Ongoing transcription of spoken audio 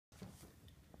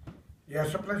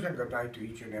Yes, a pleasant good night to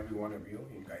each and every one of you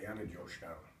in Guyana,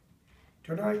 Georgetown.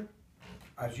 Tonight,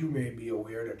 as you may be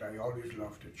aware that I always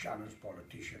love to challenge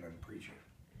politician and preacher.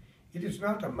 It is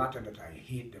not a matter that I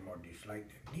hate them or dislike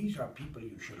them. These are people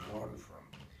you should learn from,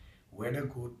 whether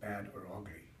good, bad, or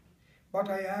ugly. But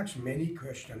I ask many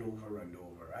questions over and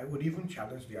over. I would even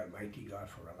challenge the Almighty God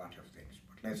for a lot of things.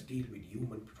 But let's deal with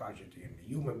human tragedy and the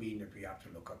human being that we have to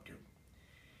look up to.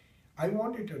 I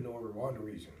wanted to know one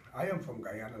reason. I am from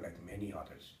Guyana like many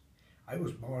others. I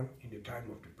was born in the time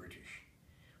of the British.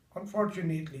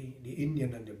 Unfortunately, the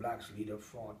Indian and the blacks leader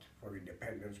fought for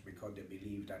independence because they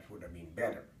believed that would have been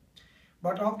better.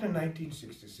 But after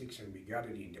 1966 and we got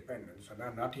the independence, and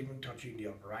I'm not even touching the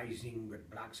uprising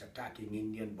with blacks attacking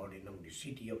Indian, burning down the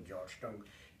city of Georgetown,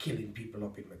 killing people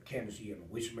up in Mackenzie and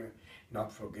Wismar,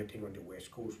 not forgetting on the west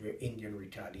coast where Indian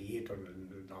retaliate on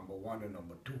the number one and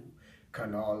number two,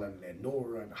 Canal and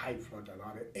Lenora and High Flood and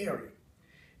other area.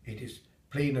 It is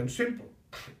plain and simple.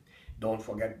 Don't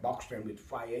forget Boxton with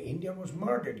fire. India was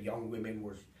murdered. Young women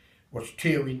was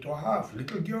teared into half,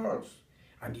 little girls,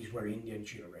 and these were Indian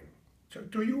children. So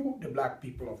to you, the black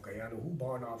people of Guyana who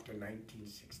born after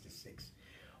 1966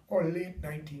 or late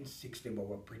 1960 but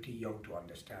were pretty young to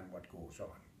understand what goes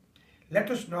on. Let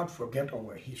us not forget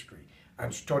our history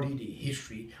and study the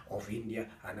history of India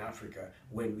and Africa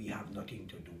when we have nothing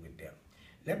to do with them.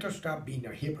 Let us stop being a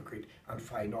hypocrite and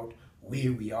find out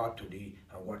where we are today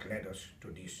and what led us to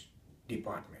this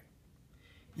department.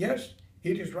 Yes,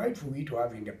 it is right for we to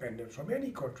have independence from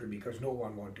any country because no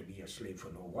one wants to be a slave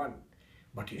for no one.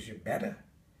 But is it better?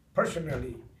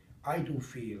 Personally, I do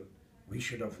feel we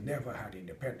should have never had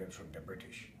independence from the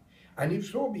British. And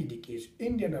if so be the case,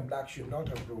 Indian and black should not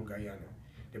have ruled Guyana.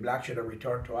 The black should have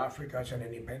returned to Africa as an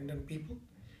independent people,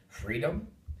 freedom,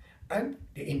 and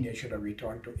the Indian should have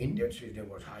returned to India since there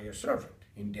was higher servant,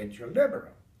 indentured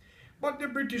laborer. But the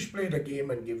British played a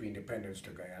game and gave independence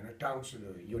to Guyana, thanks to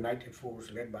the United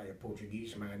Force led by a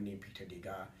Portuguese man named Peter de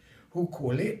Gar, who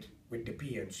collated with the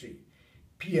PNC.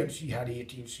 PNC had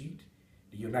 18 seats,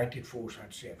 the United Force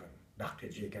had 7, Dr.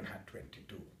 Jagan had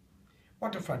 22.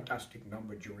 What a fantastic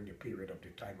number during the period of the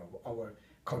time of our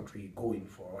country going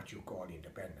for what you call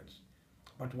independence.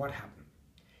 But what happened?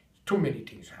 Too many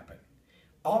things happened.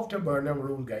 After Burnham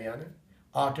ruled Guyana,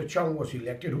 Arthur Chung was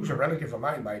elected, who's a relative of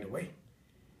mine, by the way.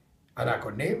 And I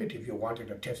could name it if you wanted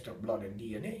a test of blood and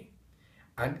DNA.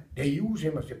 And they use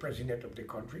him as the president of the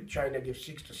country. China gives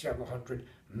 $600 to $700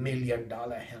 million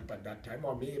help at that time,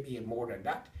 or maybe more than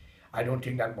that. I don't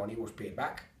think that money was paid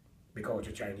back because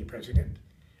the Chinese president.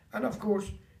 And of course,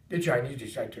 the Chinese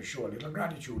decided to show a little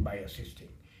gratitude by assisting.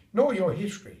 Know your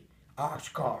history.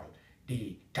 Ask Carl,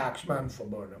 the taxman for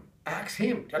Burnham. Ask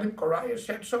him. Tell him Correa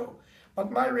said so.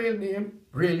 But my real name,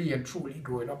 really and truly,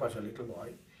 growing up as a little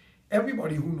boy,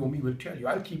 everybody who know me will tell you.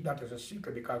 I'll keep that as a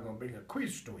secret because I'm going to bring a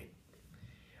quiz to it.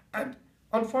 And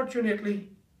unfortunately,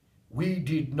 we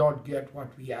did not get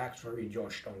what we asked for in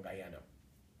Georgetown, Guyana.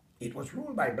 It was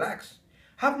ruled by blacks.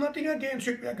 Have nothing against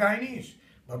it, we are Guyanese.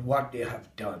 But what they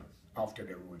have done after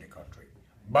they ruled the country.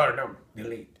 Burnham, the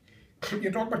late.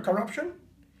 You talk about corruption?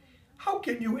 How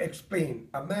can you explain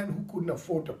a man who couldn't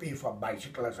afford to pay for a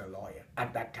bicycle as a lawyer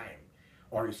at that time,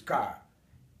 or his car,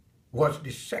 was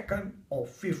the second or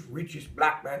fifth richest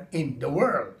black man in the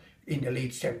world in the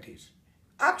late 70s?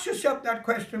 Ask yourself that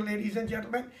question, ladies and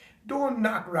gentlemen. Don't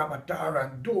knock Ramatar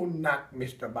and don't knock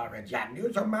Mr.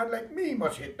 Barajan. A man like me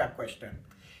must hit that question.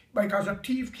 Because a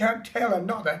thief can't tell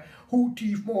another who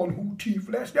thief more and who thief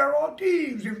less. They're all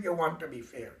thieves if you want to be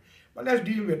fair. But let's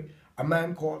deal with a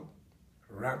man called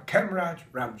Kemraj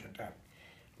Ramjatan.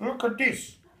 Look at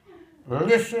this.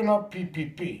 Listen up,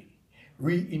 PPP.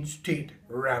 Reinstate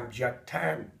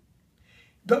Ramjatan.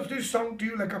 Does this sound to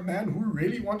you like a man who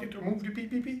really wanted to move the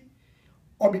PPP?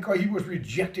 Or because he was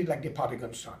rejected like the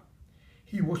prodigal son?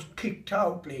 He was kicked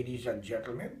out, ladies and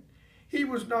gentlemen. He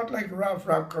was not like Ralph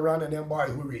Ramkaran and them boy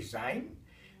who resigned.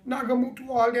 Nagamutu,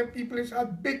 all them people is a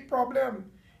big problem.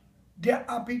 Their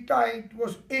appetite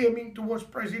was aiming towards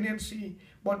presidency,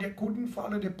 but they couldn't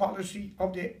follow the policy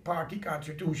of the party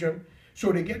constitution,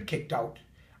 so they get kicked out.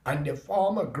 And they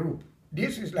form a group.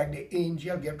 This is like the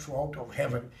angel get thrown out of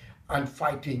heaven and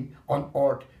fighting on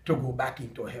earth to go back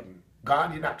into heaven.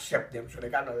 God didn't accept them, so they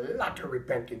got a lot of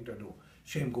repenting to do.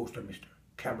 Same goes to Mr.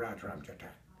 Kamraj Ramjatan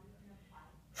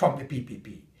from the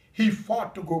PPP. He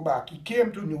fought to go back. He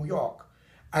came to New York,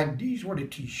 and these were the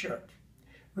T-shirts.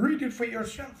 Read it for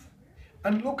yourself,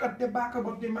 and look at the back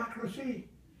of democracy.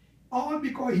 All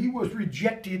because he was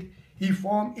rejected, he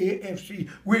formed AFC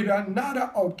with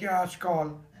another outcast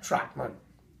called Trotman.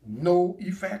 No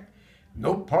effect,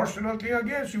 no personal thing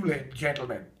against you, ladies and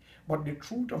gentlemen. But the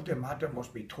truth of the matter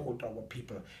must be told to our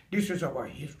people. This is our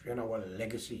history and our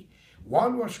legacy.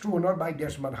 One was thrown out by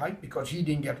Desmond Hite because he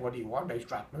didn't get what he wanted, as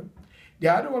Stratman. The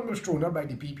other one was thrown out by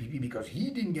the PPP because he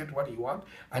didn't get what he wanted,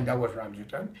 and that was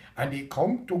Ramsden. And they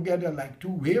come together like two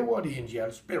wayward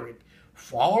angel spirit,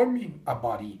 forming a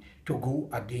body to go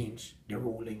against the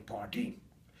ruling party.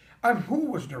 And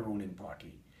who was the ruling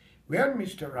party? When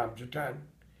Mr. Ramsden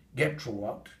get thrown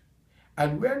out,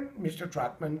 and when Mr.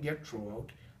 Stratman get thrown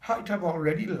out, Hite have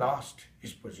already lost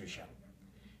his position.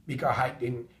 Because I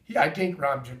think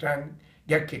Ramsden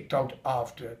get kicked out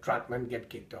after Stratman get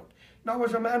kicked out. Now,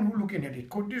 as a man who looking at it,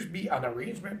 could this be an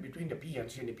arrangement between the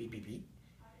PNC and the PPP?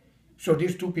 So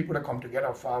these two people that come together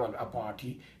and form a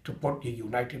party to put the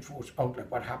united force out, like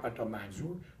what happened to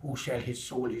Mansour, who sell his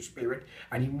soul, his spirit,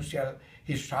 and even sell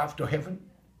his staff to heaven.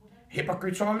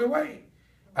 Hypocrites all the way.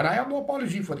 And I have no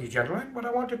apology for these gentlemen, but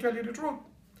I want to tell you the truth.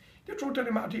 The truth of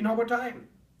the matter in our time.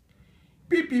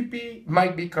 PPP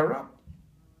might be corrupt.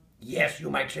 Yes, you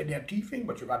might say they're thieving,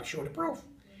 but you got to show the proof.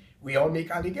 We all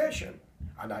make allegation.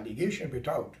 An allegation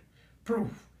without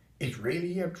proof is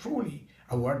really and truly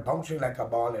a word bouncing like a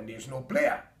ball and there's no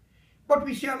player. But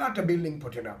we see a lot of building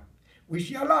putting up. We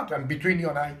see a lot, and between you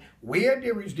and I, where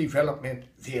there is development,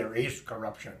 there is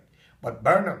corruption. But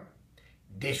Burnham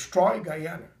destroy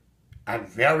Guyana, and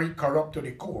very corrupt to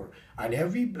the core. And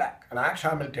every black, and I asked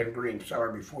Hamilton Green,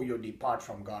 sir, before you depart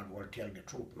from God, well, tell the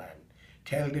truth, man.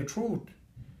 Tell the truth.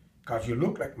 Because you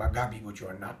look like Mugabe, but you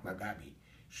are not Mugabe.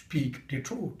 Speak the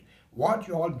truth. What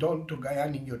you all done to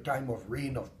Guyana in your time of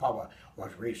reign of power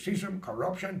was racism,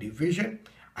 corruption, division,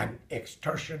 and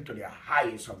extortion to the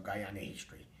highest of Guyana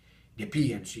history. The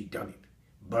PNC done it.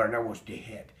 Burner was the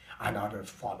head, and others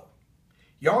follow.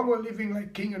 Y'all were living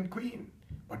like king and queen,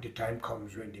 but the time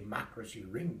comes when democracy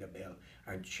ring the bell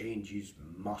and changes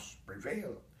must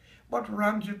prevail. But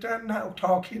Ramsden now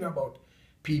talking about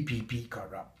PPP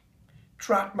corrupt.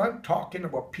 Stratman talking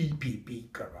about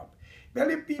PPP corrupt. Well,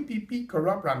 if PPP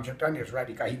corrupt, Ramsden is right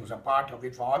because he was a part of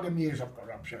it for all the years of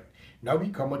corruption. Now he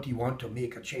come out, he want to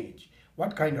make a change.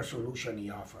 What kind of solution he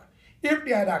offer? If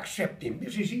they had accepted him,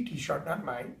 this is his t-shirt, not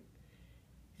mine.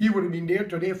 He would have been there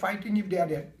today fighting if they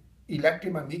had elected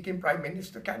him and make him prime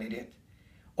minister candidate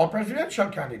or presidential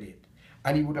candidate.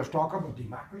 And he would have talked about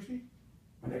democracy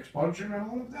and expulsion and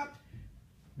all of that.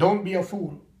 Don't be a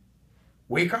fool.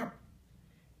 Wake up.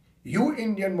 You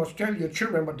Indian must tell your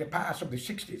children about the past of the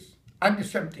 60s and the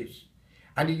 70s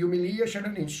and the humiliation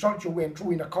and insult you went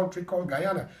through in a country called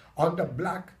Guyana under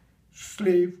black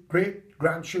slave,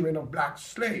 great-grandchildren of black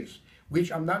slaves,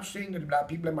 which I'm not saying that the black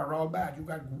people are all bad. You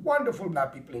got wonderful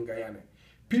black people in Guyana.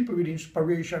 People with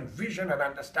inspiration, vision, and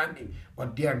understanding,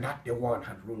 but they are not the one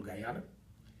who ruled Guyana.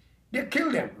 They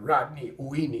killed them. Rodney,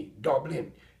 Uini,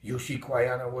 Dublin. U.C.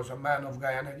 Guyana was a man of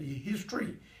Guyana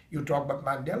history. You talk about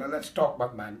Mandela, let's talk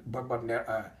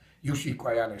about U.C.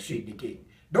 Guyana, Sidney King.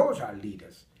 Those are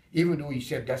leaders, even though he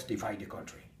said that's divide the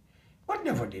country. But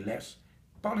nevertheless,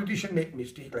 politicians make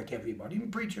mistakes like everybody.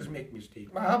 Even preachers make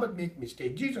mistakes. Muhammad make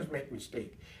mistakes. Jesus make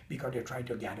mistakes because they try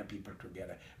to gather people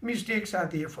together. Mistakes are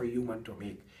there for human to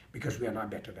make because we are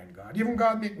not better than God. Even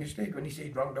God make mistakes when he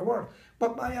said wrong the world.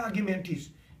 But my argument is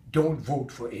don't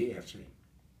vote for AFC.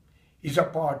 It's a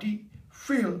party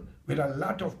filled with a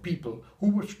lot of people who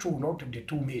was thrown out of the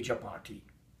two major parties.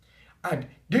 And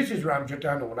this is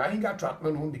Ramsden on. I ain't got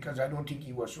Stratman on because I don't think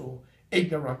he was so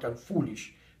ignorant and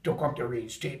foolish to come to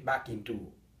reinstate back into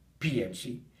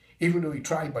PNC, even though he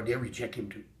tried, but they reject him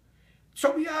too.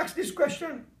 So we ask this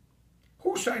question,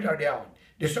 whose side are they on?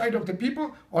 The side of the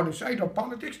people or the side of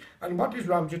politics? And what is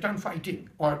Ramsden fighting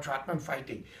or Stratman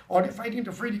fighting? Are they fighting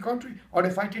to free the country or are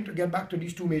they fighting to get back to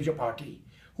these two major parties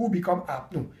who become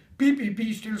APNU?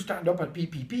 PPP still stand up at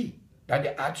PPP, that they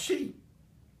add C.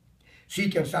 C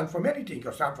can stand for many things. It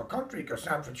can stand for country, it can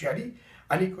stand for charity,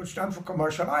 and it could stand for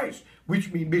commercialize,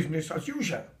 which means business as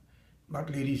usual.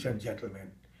 But ladies and gentlemen,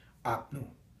 APNU,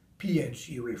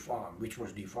 PNC reform, which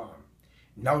was deformed,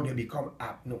 now they become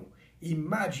APNU.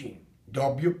 Imagine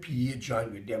WPA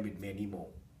joined with them with many more.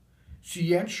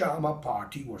 CN Sharma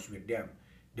party was with them.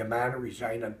 The man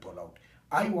resigned and pulled out.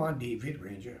 I want David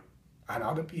Ranger,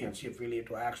 another PNC affiliate,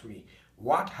 to ask me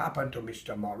what happened to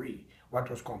Mr. Murray, what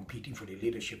was competing for the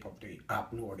leadership of the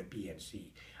APNU or the PNC,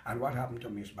 and what happened to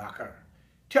Ms. Bakar.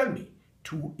 Tell me,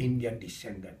 two Indian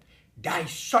descendants die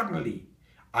suddenly.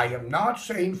 I am not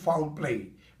saying foul play,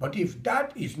 but if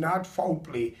that is not foul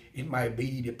play, it might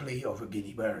be the play of a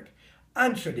guinea bird.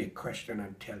 Answer the question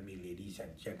and tell me, ladies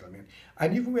and gentlemen.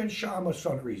 And even when Sharma's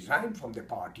son resigned from the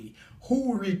party,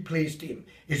 who replaced him?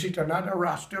 Is it another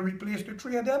Rasta replaced the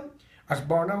three of them? As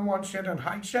Barnum once said and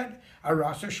Hyde said, a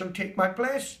Rasta shall take my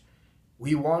place.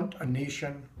 We want a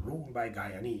nation ruled by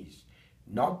Guyanese,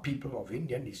 not people of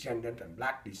Indian descent and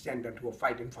black descent who are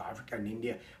fighting for Africa and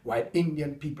India, while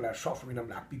Indian people are suffering and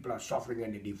black people are suffering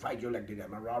and they divide you like the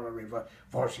Demerara River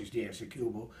versus the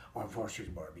Essequibo or versus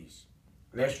Berbice.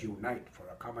 Let's unite for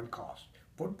a common cause.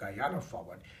 Put Guyana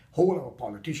forward. Hold our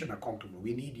politicians accountable.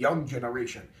 We need young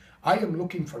generation. I am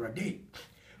looking for a day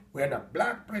when a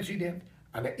black president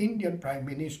and an Indian prime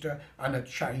minister and a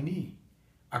Chinese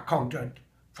accountant,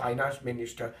 finance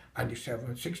minister, and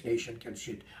the Six Nations can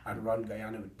sit and run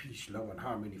Guyana with peace, love, and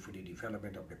harmony for the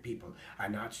development of the people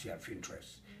and not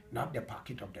self-interest, not the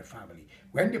pocket of the family.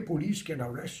 When the police can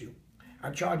arrest you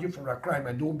and charge you for a crime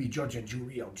and don't be judge and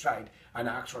jury outside and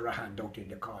ask for a handout in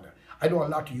the corner. I know a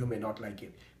lot of you may not like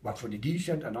it, but for the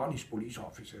decent and honest police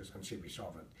officers and civil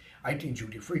servants, I think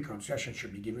duty-free concession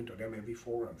should be given to them every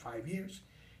 4 and 5 years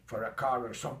for a car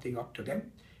or something up to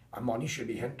them. And money should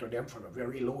be handed to them for a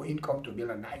very low income to build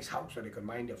a nice house so they can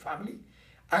mind their family.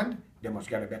 And they must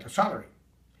get a better salary.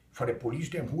 For the police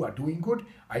them who are doing good,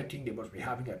 I think they must be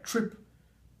having a trip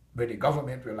where the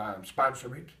government will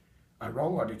sponsor it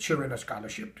around, or the children a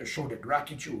scholarship to show the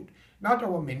gratitude. Not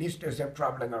our ministers them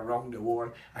traveling around the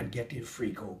world and getting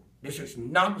free go. This is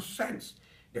nonsense.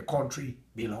 The country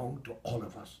belongs to all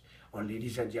of us. Well,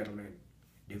 ladies and gentlemen,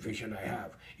 the vision I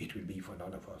have, it will be for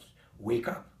none of us. Wake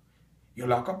up. You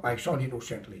lock up my son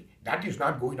innocently. That is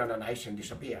not going on an ice and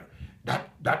disappear.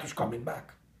 That is coming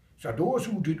back. So those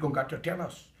who did got to tell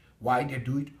us why they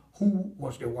do it, who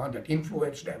was the one that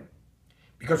influenced them.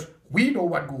 Because we know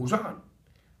what goes on.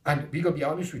 And we gotta be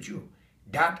honest with you,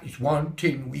 that is one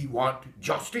thing we want,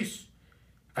 justice.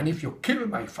 And if you kill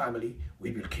my family,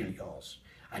 we will kill yours.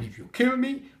 And if you kill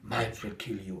me, mine will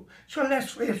kill you. So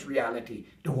let's face reality.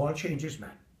 The world changes,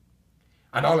 man.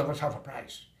 And all of us have a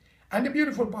price. And the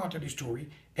beautiful part of the story,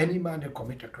 any man that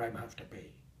commits a crime has to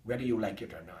pay, whether you like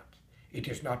it or not. It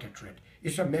is not a threat.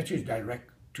 It's a message direct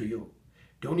to you.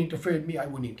 Don't interfere with me, I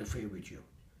won't interfere with you.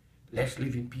 Let's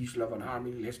live in peace, love, and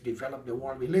harmony. Let's develop the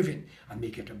world we live in and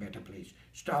make it a better place.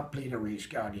 Stop playing a race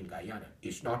card in Guyana.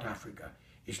 It's not Africa.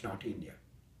 It's not India.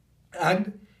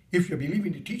 And if you believe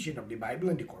in the teaching of the Bible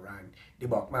and the Quran, the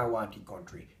Bakmawanti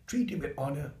country, treat him with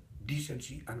honor,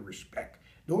 decency, and respect.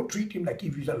 Don't treat him like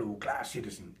if he's a low-class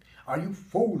citizen. Are you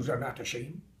fools are not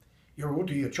ashamed? You go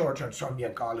to your church on Sunday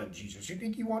and call on Jesus. You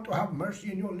think he want to have mercy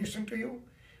and you'll listen to you?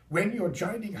 When you're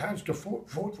joining hands to vote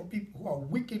for people who are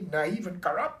wicked, naive, and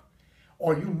corrupt?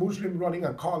 Or you Muslim running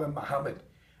and calling Muhammad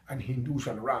and Hindus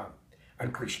and Ram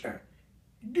and Krishna?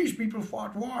 These people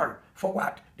fought war. For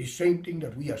what? The same thing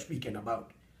that we are speaking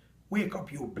about. Wake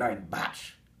up, you blind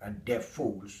bats and deaf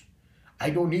fools. I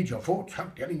don't need your votes.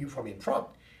 I'm telling you from in front.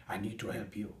 I need to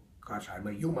help you because I'm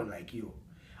a human like you.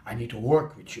 I need to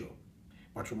work with you.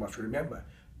 But you must remember,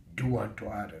 do unto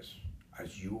others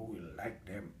as you will like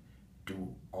them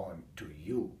do unto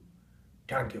you.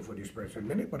 Thank you for this present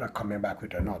minute, but I'm coming back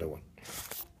with another one.